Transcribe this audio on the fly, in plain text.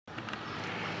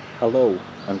Hello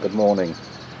and good morning.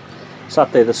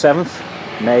 Saturday the 7th,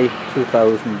 May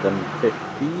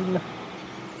 2015,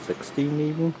 16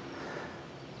 even.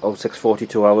 Oh,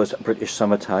 6:42 hours British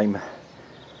summertime.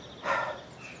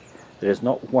 There is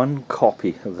not one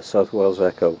copy of the South Wales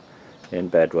Echo in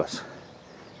Bedwas.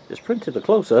 It's printed the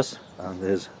closest and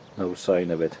there's no sign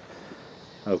of it.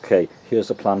 Okay, here's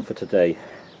the plan for today.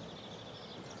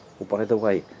 Oh, by the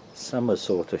way, summer's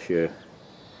sort of here.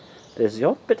 There's the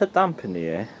odd bit of damp in the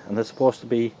air, and there's supposed to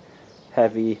be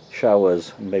heavy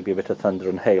showers and maybe a bit of thunder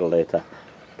and hail later.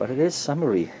 But it is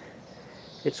summery.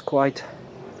 It's quite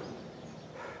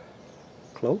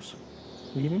close,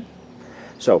 even.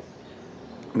 So,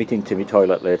 meeting Timmy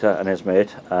Toilet later and his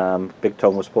mate. Big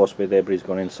Tom was supposed to be there, but he's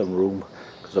gone in some room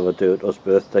because of a Dorothy's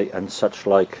birthday and such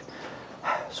like.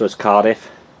 So it's Cardiff.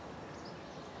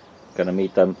 Gonna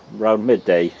meet them around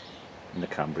midday in the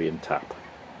Cambrian tap.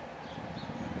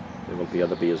 There will be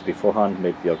other beers beforehand,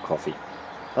 maybe your coffee.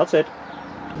 That's it.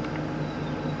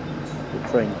 The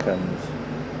train comes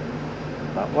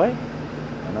that way,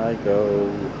 and I go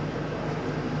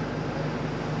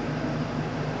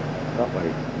that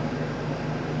way,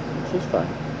 which is fine.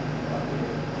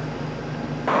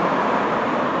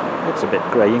 It's a bit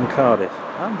grey in Cardiff,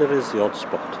 and there is the odd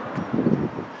spot.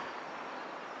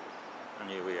 And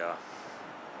here we are,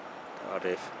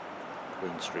 Cardiff,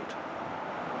 Queen Street.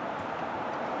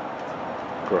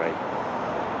 Grey.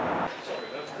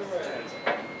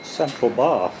 Central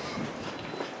Bar.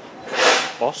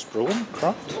 Boss Brewing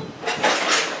Craft.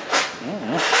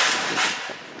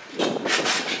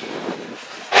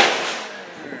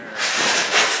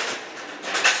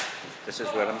 This is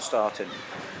where I'm starting.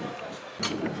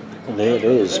 There it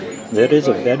is. There is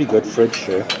a very good fridge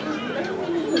here.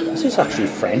 This is actually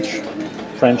French.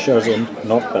 French as in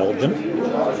not Belgian.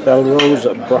 Belrose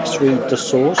Brasserie de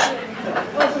Sauce.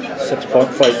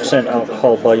 6.5%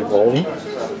 alcohol by volume,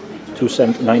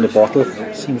 $2.79 a bottle.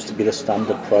 Seems to be the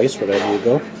standard price wherever you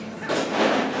go.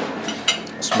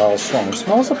 Smells strong.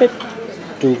 Smells a bit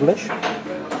dougalish.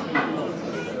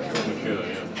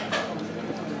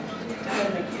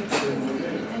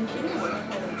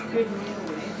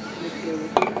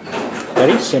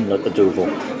 Very similar to Dougal,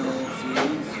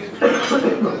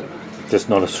 just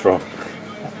not as strong.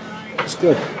 It's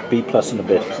good. B plus and a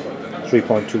bit.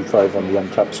 3.25 on the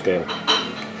untapped scale.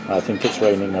 I think it's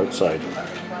raining outside.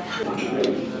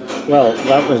 Well,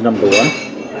 that was number one.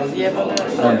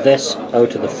 And this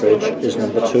out of the fridge is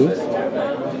number two.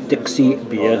 Dixie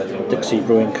Beer, Dixie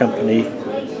Brewing Company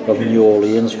of New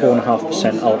Orleans,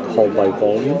 4.5% alcohol by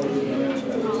volume.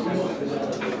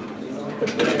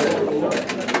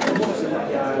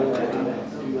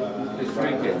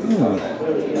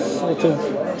 Sort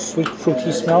of sweet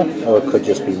fruity smell, or it could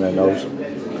just be my nose.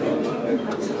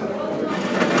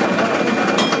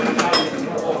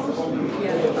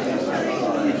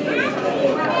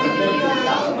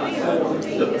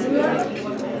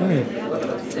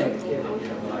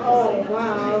 Oh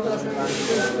wow, that's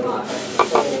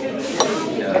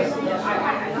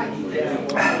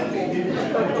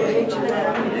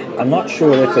I'm not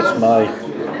sure if it's my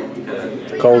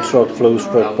cold stroke, flu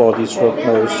stroke, body stroke,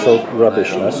 nose stroke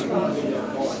rubbishness.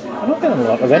 I'm not getting a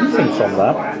lot of anything from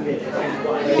that.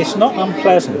 It's not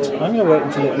unpleasant. I'm going to wait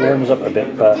until it warms up a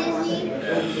bit, but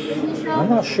I'm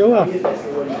not sure.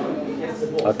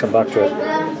 I'll come back to it.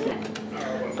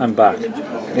 I'm back.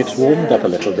 It's warmed up a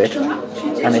little bit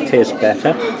and it tastes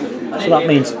better. So that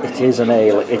means it is an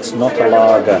ale, it's not a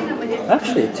lager.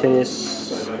 Actually it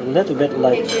tastes a little bit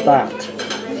like that,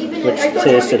 which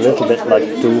tastes a little bit like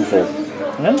Dougal.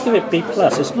 I'm going to give it B+,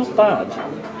 it's not bad.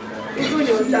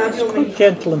 It's quite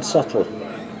gentle and subtle,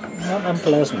 not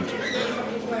unpleasant.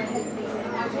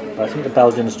 But I think the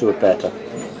Belgians do it better.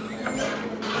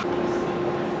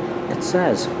 It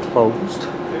says closed,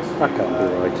 that can't be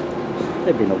right.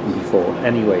 They've been open before.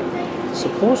 Anyway, it's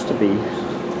supposed to be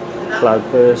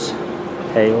cloudbursts,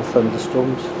 hail,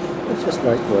 thunderstorms. It's just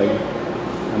like rain,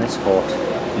 and it's hot,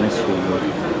 and it's humid.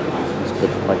 It's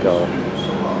good for my garden.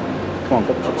 Come on,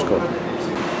 get the chips going.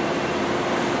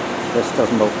 This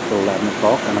doesn't open till 11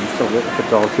 o'clock, and I'm still waiting for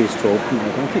Dorothy's to open. I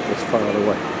don't think it's far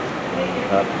away.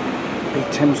 Big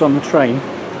Tim's on the train,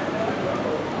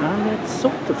 and it's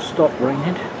sort of stopped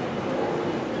raining,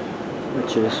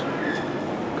 which is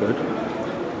good.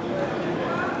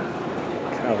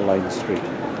 Caroline Street.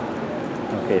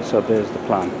 Okay, so there's the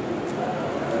plan.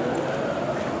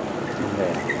 In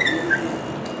there.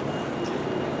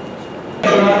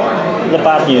 The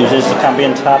bad news is the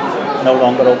Cambrian tap no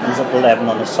longer opens at 11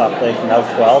 on a Saturday, now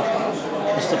 12.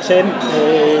 Mr. Tim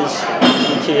is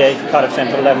ETA for Cardiff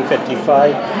Centre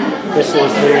 11:55. This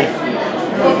is the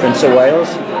Prince of Wales.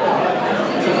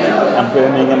 and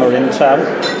Birmingham are in town.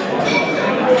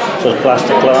 So it's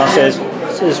plastic glasses.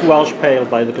 This is Welsh Pale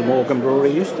by the Glamorgan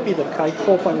Brewery. It used to be the Kite,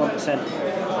 4.1%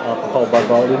 alcohol by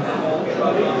volume.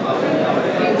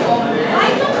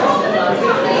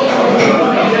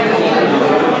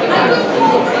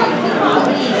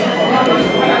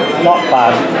 Not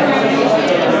bad.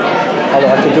 Although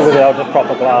I could do without a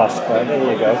proper glass, but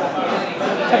there you go.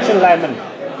 Touch of lemon.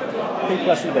 3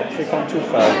 plus a bit,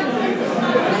 3.25.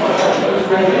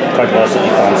 Quite possibly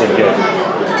fancy good.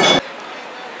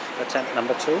 Attempt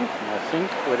number 2, and I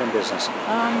think we're in business.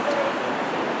 And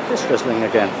it's whistling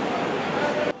again.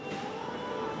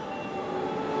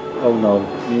 Oh no,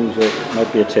 music,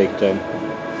 might be a takedown.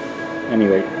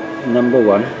 Anyway, number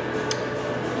 1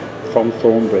 from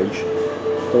Thornbridge.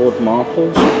 Lord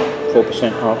Marples,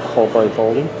 4% alcohol by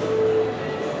volume.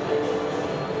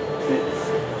 It's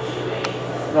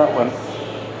that one.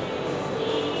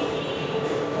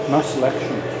 Nice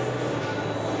selection.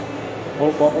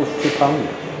 All bottles £2.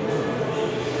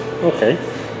 Okay,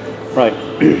 right.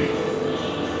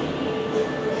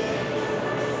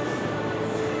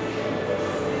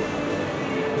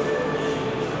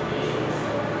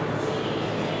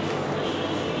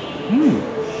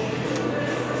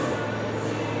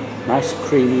 Nice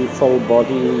creamy,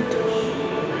 full-bodied.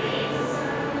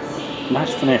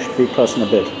 Nice finish, B+ and a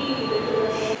bit.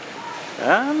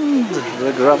 And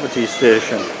the gravity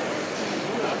station.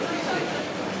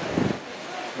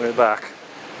 We're back.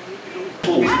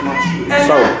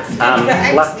 So,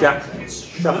 blackjack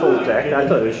shuffle deck. I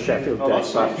thought it was Sheffield deck,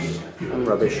 but I'm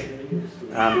rubbish.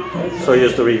 So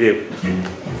here's the review.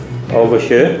 Over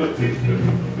here,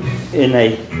 in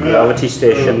a gravity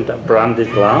station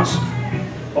branded glass.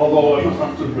 Although I must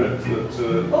have to admit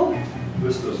that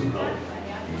this doesn't help.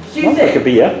 Smells like a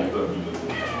beer.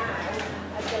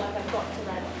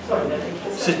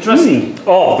 Citrusy.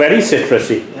 Oh, very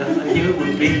citrusy. I knew it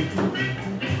would be.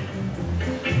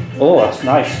 Oh, that's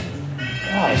nice.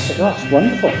 Oh, that's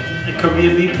wonderful. It could be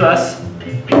a B+. B++.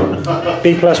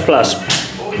 Double plus.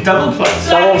 Double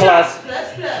plus.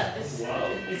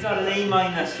 Is that an A- or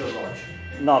Lodge?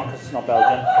 No, because it's not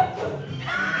Belgian.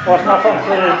 Oh, it's not from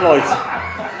Planet Lois.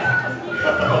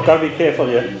 Gotta be careful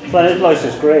here. Planet Lois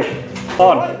is great.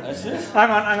 On.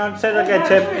 Hang on, say that again,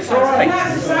 Tim. It's alright.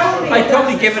 I'd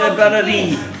probably give it about an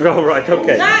E. Oh, right,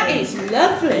 okay. That is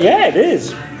lovely. Yeah, it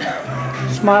is.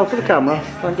 Smile for the camera,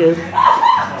 thank you.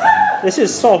 This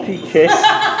is Salty Kiss,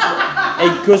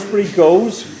 a gooseberry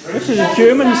Geuze. This is a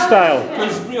German style.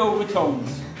 Gooseberry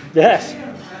overtones. Yes.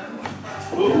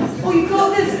 Oh, you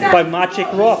got this stuff. By Magic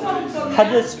Rock.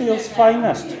 Huddersfield's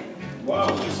finest.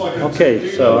 Okay,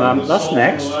 so that's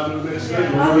next. Not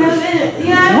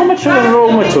much of an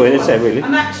aroma to it, is there really?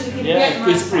 I'm actually going to get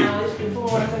my sandwich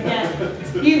before I forget.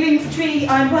 You think tree,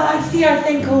 I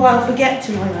think, oh, I'll forget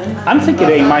tomorrow. I'm thinking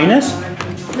A-.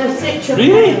 No, citron.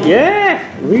 Really? Yeah,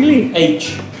 really.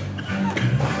 H.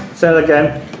 Say that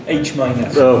again. H-.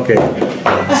 Okay.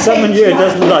 Someone here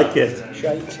doesn't like it.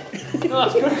 No,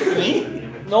 that's good for me.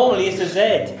 Normally it's a Z.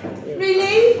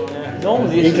 Really? Yeah.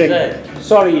 Normally it's a Z.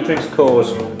 Sorry, he drinks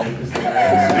Coors.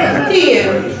 Do you?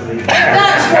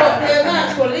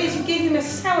 That's what it is. You give him a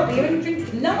sour beer and he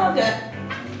drinks lager.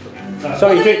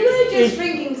 Sorry, Well, we're just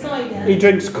drinking cider. he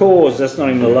drinks Coors, that's not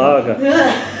even a lager.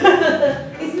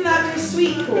 Isn't that just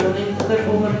sweet corn in the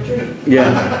form of a drink?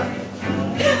 Yeah.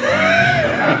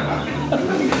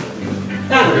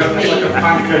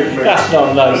 That's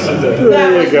not nice, is it?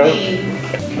 There you go.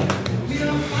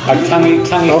 A tangy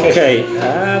fish. Okay,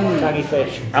 Tangy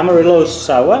fish. Amarillo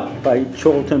Sour by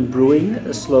Chorlton Brewing,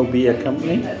 a slow beer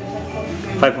company.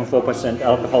 5.4%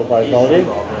 alcohol by volume.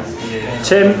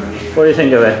 Tim, what do you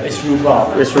think of it? It's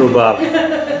rhubarb. It's rhubarb.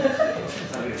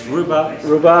 Rhubarb.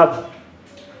 Rhubarb.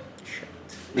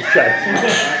 It's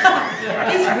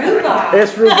rhubarb.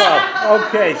 It's rhubarb.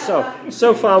 Okay,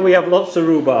 so far we have lots of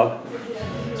rhubarb.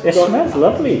 It smells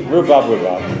lovely. Rhubarb.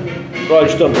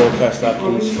 Raj, don't broadcast that,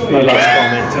 please. My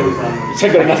last comment. It's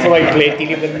got enough right plate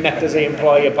dealing with the net as I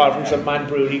employ, apart from some man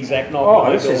brewery exec not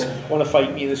this is want to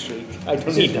fight me in the street. I don't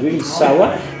this need is them. really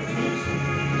sour.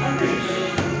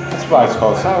 That's why it's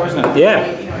called sour, isn't it?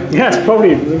 Yeah, it's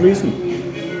probably the reason.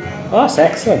 Oh, that's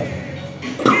excellent.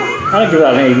 I'll give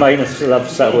that an A- to love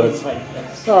sours.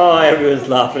 Oh, everyone's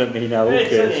laughing at me now. Who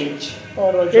cares?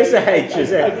 Oh, Raj, It's a H,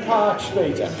 is it? I'm parched,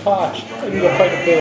 mate. I'm parched. I need a pint of beer.